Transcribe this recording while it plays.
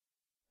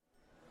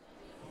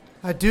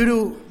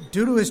Due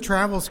to his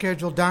travel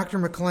schedule, Dr.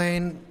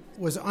 McLean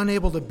was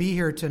unable to be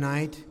here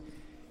tonight.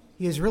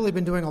 He has really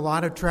been doing a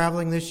lot of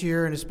traveling this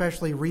year, and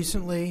especially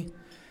recently,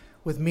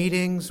 with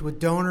meetings, with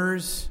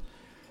donors,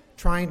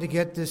 trying to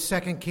get this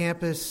second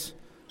campus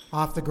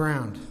off the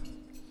ground.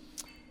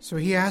 So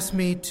he asked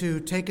me to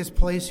take his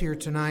place here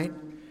tonight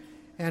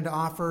and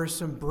offer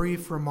some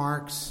brief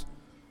remarks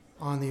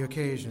on the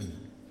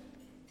occasion.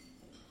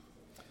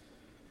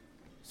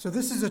 So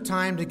this is a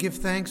time to give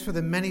thanks for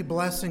the many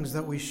blessings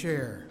that we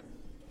share.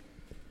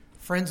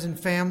 Friends and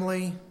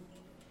family,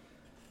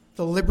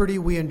 the liberty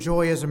we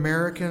enjoy as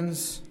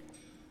Americans,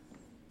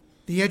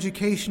 the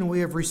education we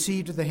have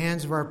received at the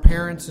hands of our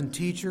parents and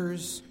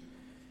teachers,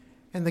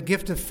 and the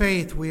gift of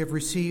faith we have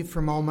received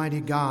from Almighty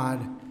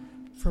God,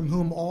 from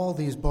whom all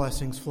these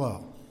blessings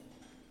flow.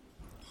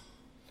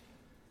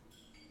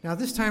 Now,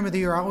 this time of the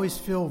year, I always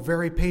feel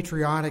very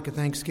patriotic at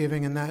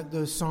Thanksgiving, and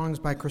those songs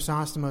by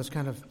Chrysostomos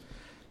kind of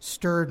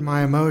stirred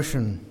my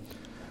emotion.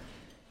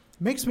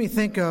 It makes me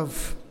think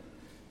of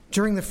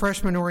during the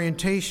freshman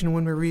orientation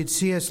when we read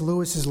C.S.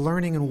 Lewis's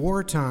Learning in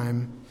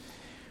Wartime,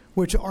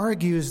 which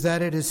argues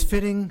that it is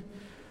fitting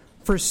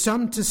for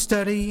some to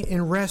study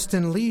in rest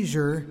and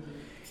leisure,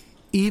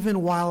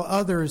 even while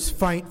others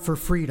fight for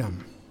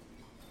freedom.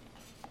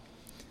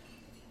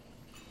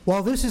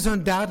 While this is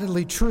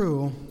undoubtedly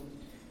true,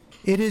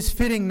 it is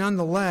fitting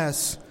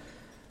nonetheless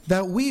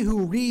that we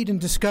who read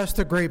and discuss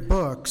the great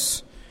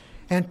books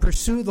and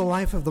pursue the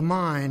life of the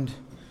mind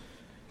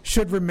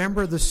should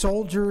remember the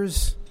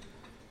soldiers,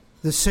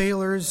 the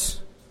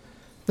sailors,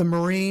 the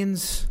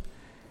Marines,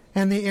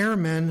 and the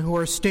airmen who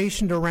are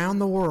stationed around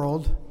the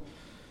world,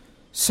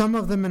 some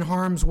of them in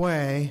harm's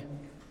way,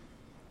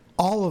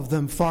 all of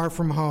them far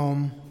from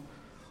home,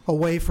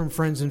 away from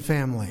friends and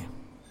family.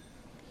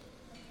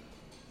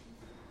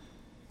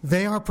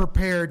 They are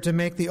prepared to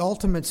make the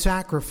ultimate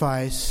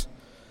sacrifice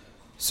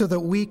so that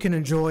we can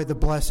enjoy the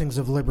blessings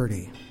of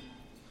liberty,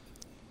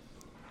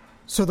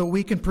 so that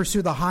we can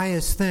pursue the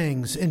highest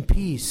things in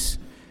peace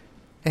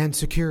and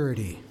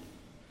security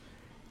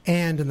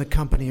and in the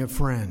company of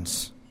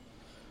friends.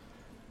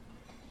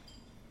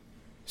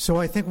 So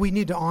I think we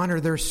need to honor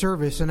their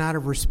service and out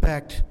of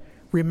respect,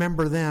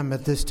 remember them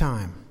at this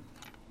time.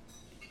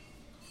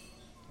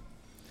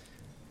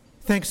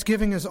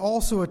 Thanksgiving is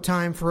also a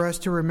time for us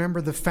to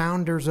remember the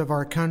founders of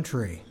our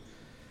country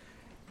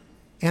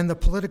and the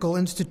political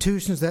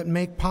institutions that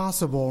make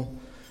possible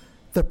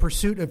the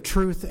pursuit of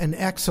truth and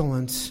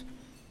excellence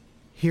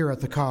here at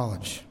the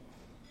college.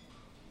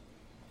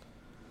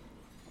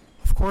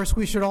 Of course,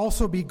 we should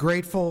also be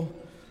grateful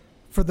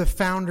for the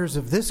founders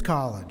of this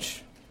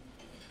college,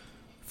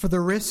 for the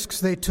risks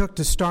they took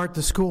to start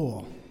the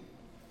school.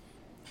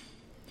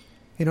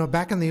 You know,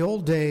 back in the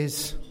old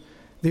days,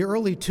 the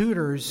early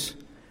tutors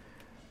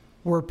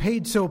were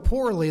paid so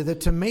poorly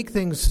that to make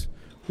things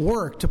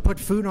work, to put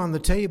food on the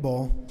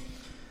table,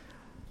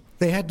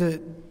 they had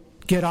to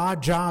get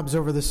odd jobs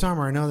over the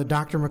summer. I know that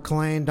Dr.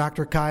 McLean,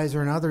 Dr. Kaiser,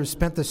 and others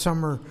spent the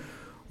summer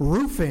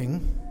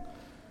roofing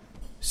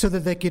so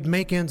that they could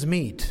make ends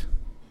meet.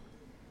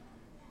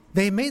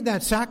 They made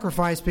that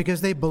sacrifice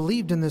because they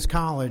believed in this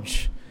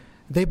college.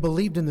 They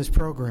believed in this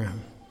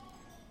program.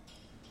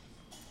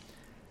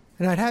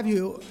 And I'd have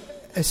you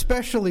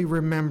especially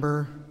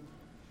remember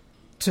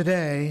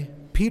today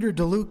Peter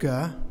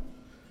DeLuca,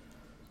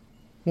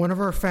 one of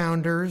our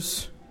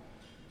founders,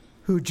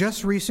 who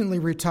just recently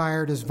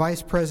retired as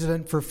Vice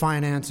President for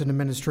Finance and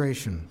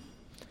Administration.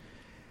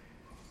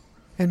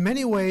 In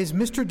many ways,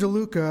 Mr.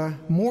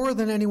 DeLuca, more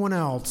than anyone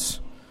else,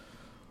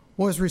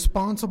 was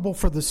responsible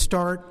for the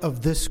start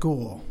of this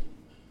school.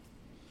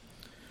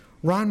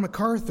 Ron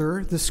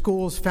MacArthur, the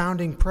school's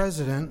founding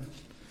president,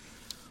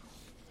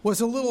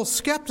 was a little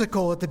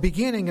skeptical at the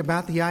beginning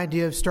about the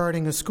idea of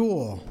starting a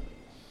school.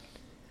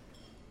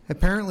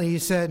 Apparently, he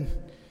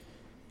said,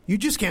 "You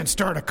just can't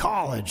start a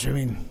college. I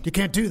mean, you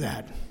can't do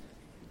that."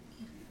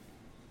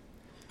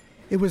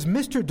 It was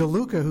Mr.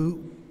 DeLuca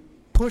who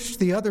pushed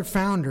the other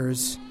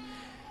founders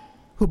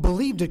who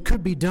believed it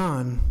could be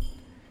done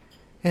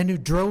and who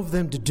drove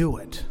them to do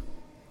it.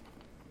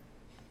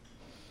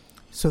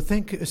 So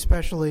think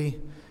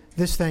especially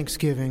this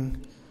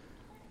Thanksgiving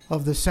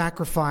of the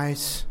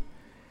sacrifice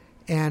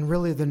and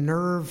really the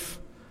nerve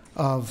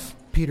of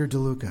Peter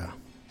DeLuca.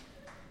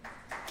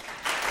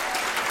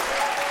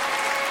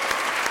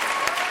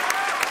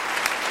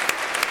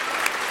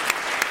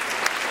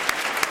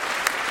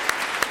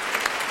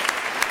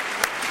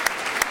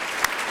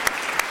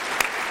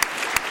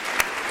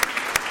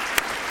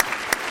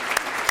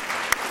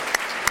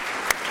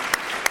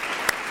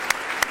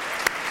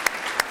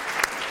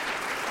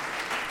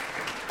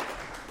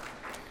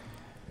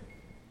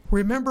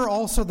 Remember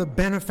also the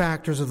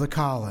benefactors of the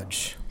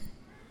college,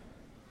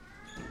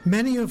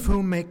 many of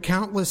whom make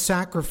countless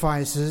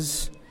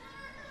sacrifices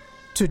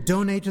to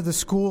donate to the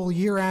school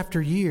year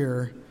after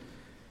year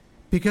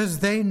because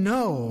they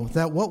know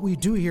that what we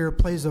do here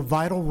plays a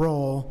vital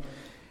role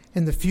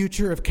in the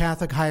future of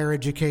Catholic higher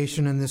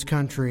education in this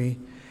country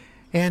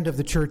and of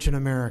the Church in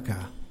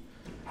America.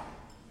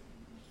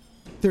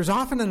 There's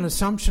often an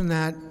assumption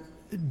that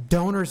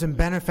donors and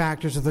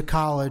benefactors of the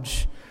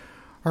college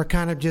are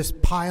kind of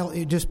just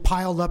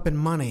piled up in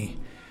money,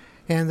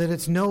 and that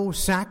it's no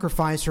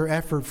sacrifice or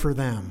effort for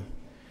them.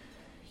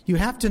 You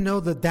have to know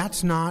that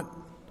that's not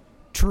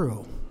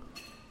true.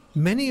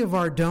 Many of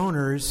our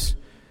donors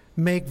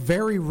make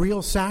very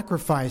real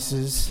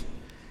sacrifices,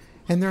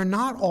 and they're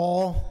not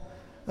all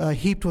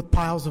heaped with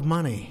piles of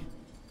money.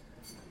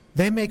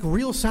 They make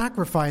real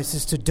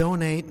sacrifices to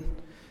donate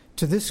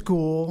to this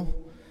school,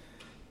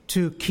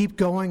 to keep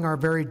going our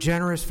very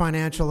generous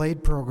financial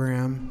aid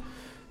program,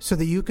 so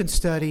that you can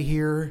study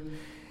here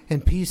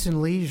in peace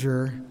and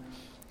leisure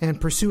and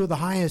pursue the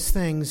highest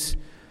things,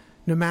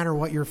 no matter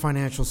what your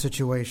financial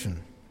situation.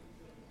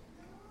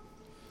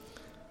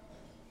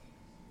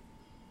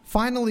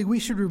 Finally, we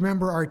should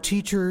remember our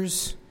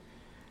teachers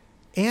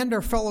and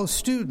our fellow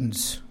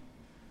students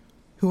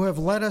who have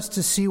led us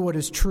to see what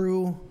is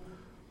true,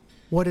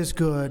 what is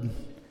good,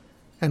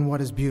 and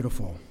what is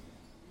beautiful.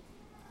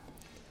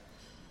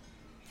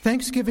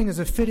 Thanksgiving is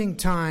a fitting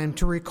time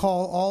to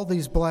recall all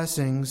these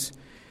blessings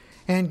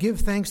and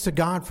give thanks to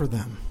God for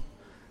them.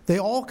 They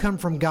all come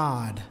from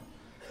God.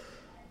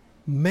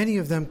 Many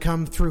of them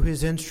come through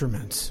His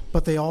instruments,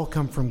 but they all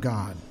come from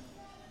God.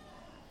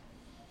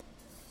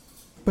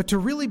 But to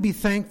really be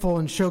thankful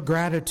and show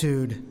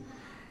gratitude,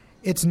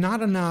 it's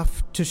not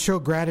enough to show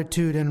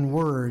gratitude in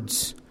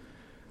words.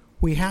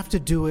 We have to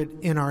do it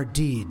in our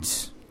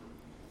deeds.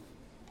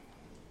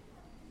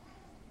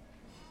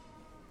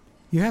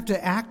 You have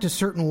to act a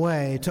certain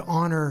way to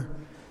honor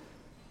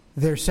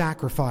their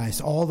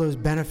sacrifice, all those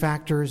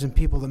benefactors and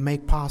people that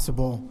make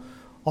possible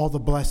all the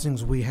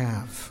blessings we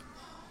have.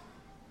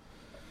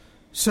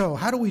 So,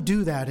 how do we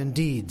do that in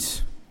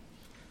deeds?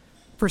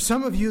 For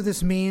some of you,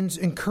 this means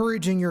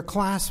encouraging your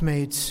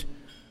classmates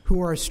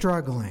who are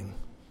struggling,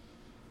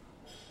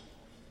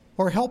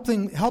 or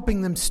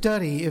helping them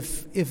study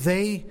if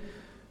they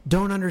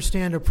don't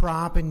understand a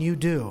prop and you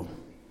do.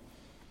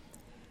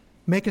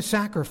 Make a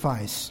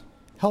sacrifice.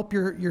 Help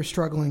your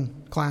struggling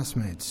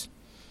classmates.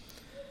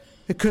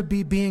 It could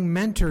be being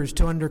mentors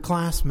to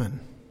underclassmen.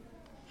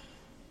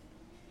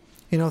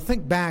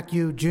 Think back,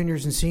 you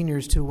juniors and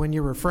seniors, to when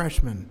you were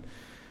freshmen.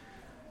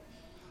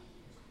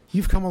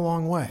 You've come a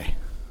long way.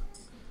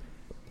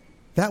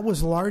 That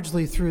was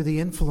largely through the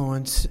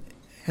influence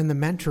and the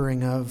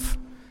mentoring of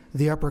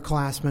the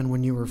upperclassmen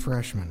when you were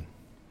freshmen.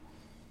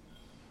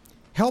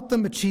 Help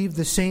them achieve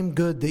the same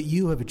good that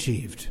you have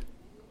achieved.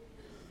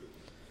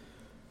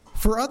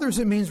 For others,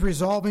 it means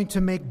resolving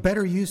to make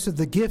better use of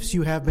the gifts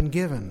you have been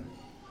given,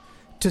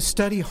 to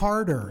study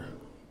harder,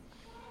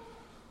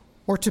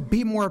 or to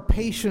be more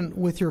patient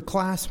with your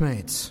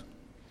classmates,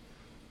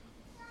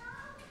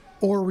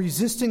 or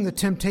resisting the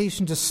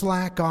temptation to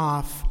slack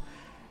off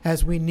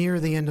as we near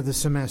the end of the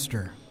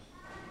semester.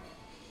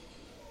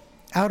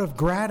 Out of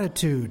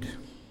gratitude,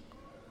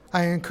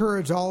 I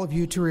encourage all of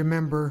you to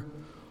remember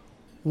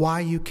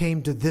why you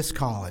came to this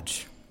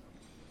college.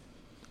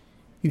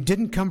 You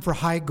didn't come for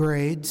high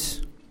grades.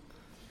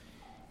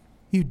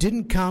 You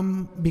didn't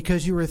come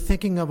because you were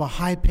thinking of a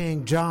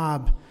high-paying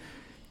job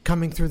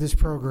coming through this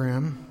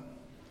program.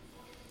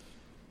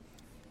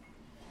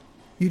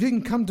 You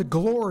didn't come to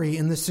glory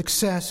in the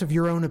success of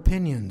your own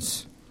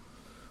opinions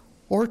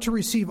or to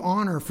receive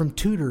honor from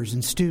tutors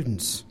and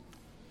students.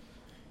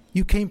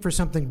 You came for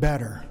something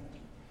better,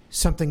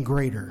 something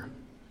greater.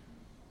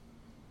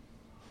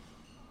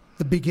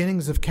 The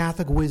beginnings of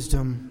Catholic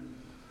wisdom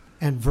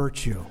and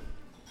virtue.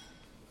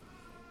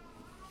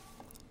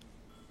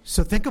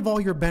 So think of all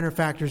your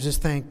benefactors as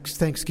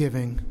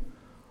Thanksgiving.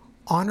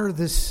 Honor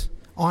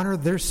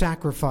their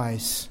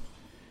sacrifice,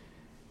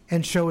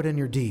 and show it in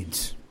your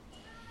deeds.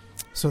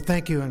 So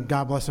thank you, and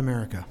God bless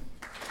America.